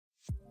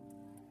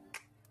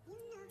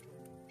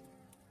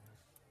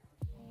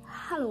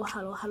Hello,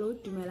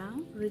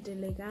 Dumelang,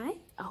 Ridele guy.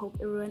 I hope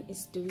everyone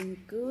is doing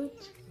good.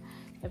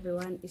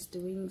 Everyone is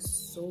doing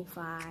so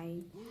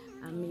fine.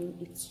 I mean,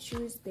 it's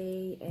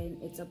Tuesday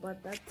and it's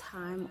about that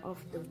time of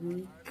the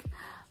week.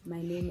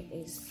 My name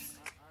is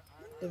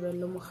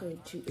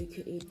BelloTsholzay,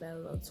 aka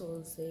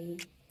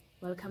BelloTsholzay.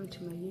 Welcome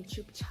to my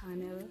YouTube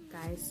channel,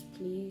 guys.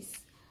 Please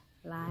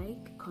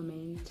like,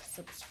 comment,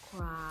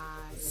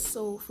 subscribe.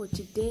 So for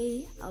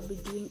today, I'll be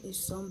doing a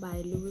song by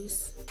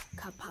Lewis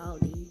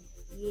Capaldi.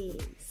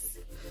 Yes,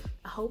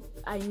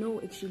 I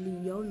know actually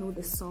y'all know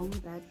the song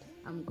that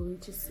I'm going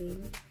to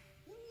sing,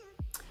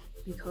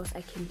 because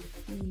I can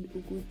feel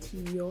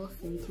Uguti you're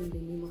thinking the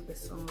name of the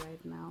song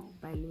right now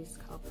by Lewis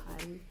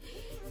Capaldi.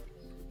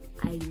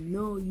 I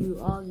know you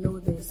all know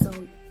the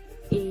song.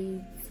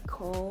 It's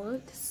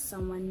called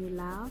Someone You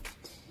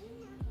Loved.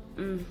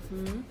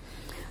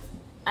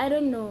 I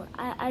don't know,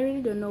 I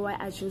really don't know why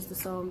I chose the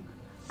song.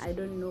 I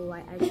don't know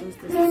why I chose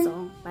this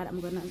song, but I'm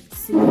gonna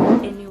sing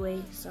it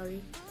anyway.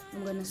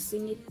 I'm gonna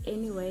sing it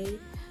anyway.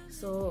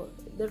 So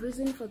the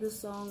reason for this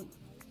song,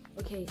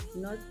 okay,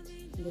 not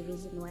the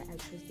reason why I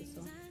chose the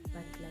song,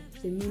 but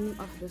like the meaning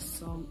of the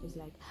song is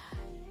like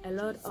a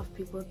lot of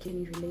people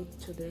can relate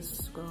to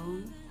this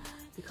song,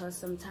 because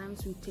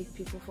sometimes we take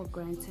people for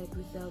granted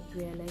without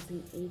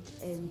realizing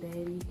it, and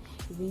then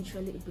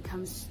eventually it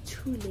becomes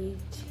too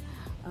late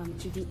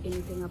to do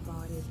anything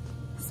about it.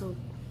 So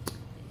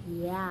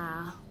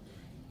yeah,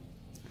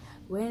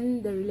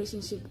 when the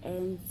relationship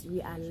ends, we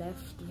are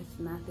left with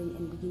nothing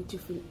and begin to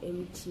feel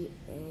empty,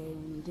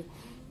 and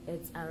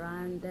it's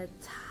around that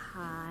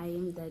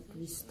time that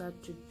we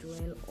start to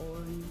dwell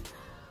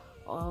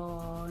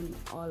on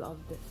all of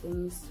the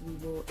things we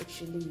will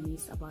actually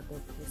miss about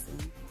that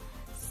person.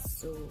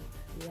 So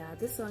yeah,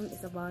 this song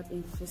is about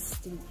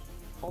investing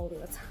all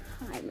your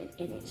time and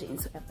energy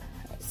into a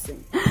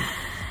person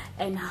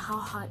and how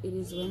hard it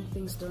is when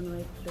things don't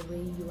work the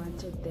way you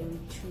wanted them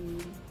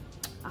to.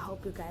 I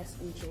hope you guys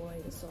enjoy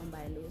the song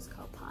by Lewis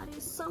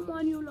Capaldi,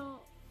 Someone You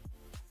Love.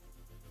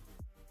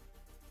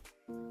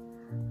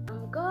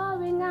 I'm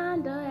going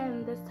under,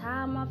 and this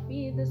time I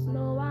feel there's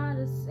no one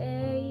to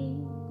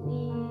save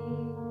me.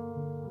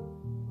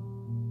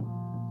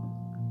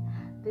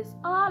 This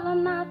all or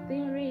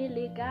nothing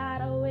really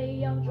got a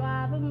way of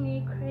driving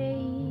me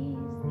crazy.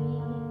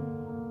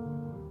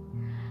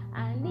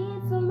 I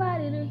need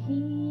somebody to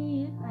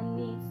hear, I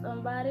need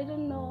somebody to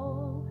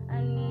know,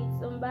 I need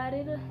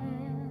somebody to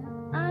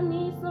have, I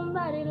need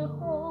somebody to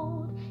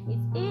hold.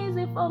 It's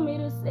easy for me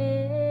to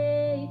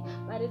say,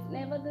 but it's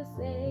never the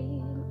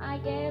same. I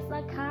guess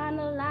I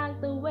kinda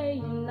like the way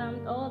you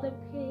numbed all the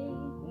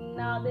pain.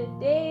 Now the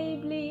day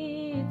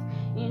bleeds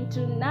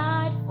into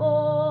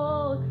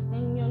nightfall,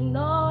 and you're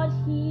not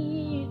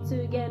here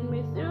to get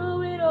me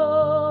through it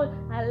all.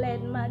 I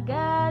let my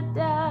guard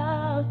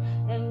down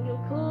and you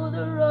pulled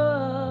the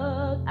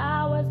rug.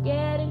 I was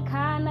getting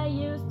kinda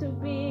used to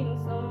being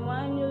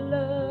someone you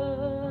love.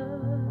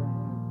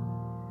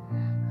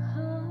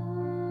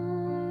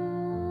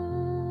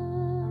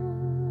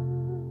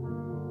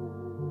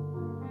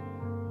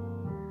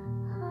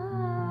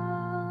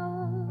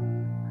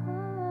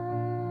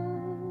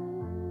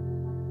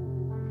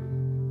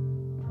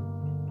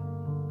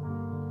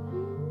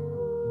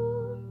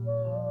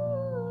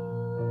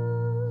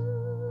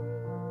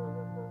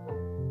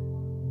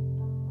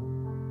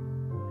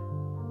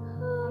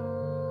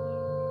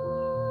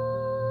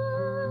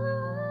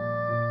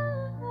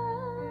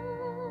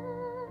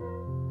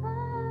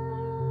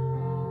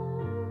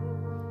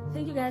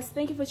 Thank you guys,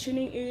 thank you for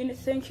tuning in.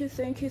 Thank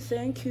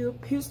you.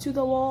 Peace to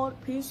the world,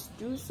 peace,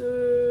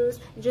 deuces.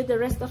 Enjoy the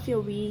rest of your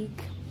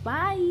week.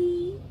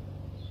 Bye.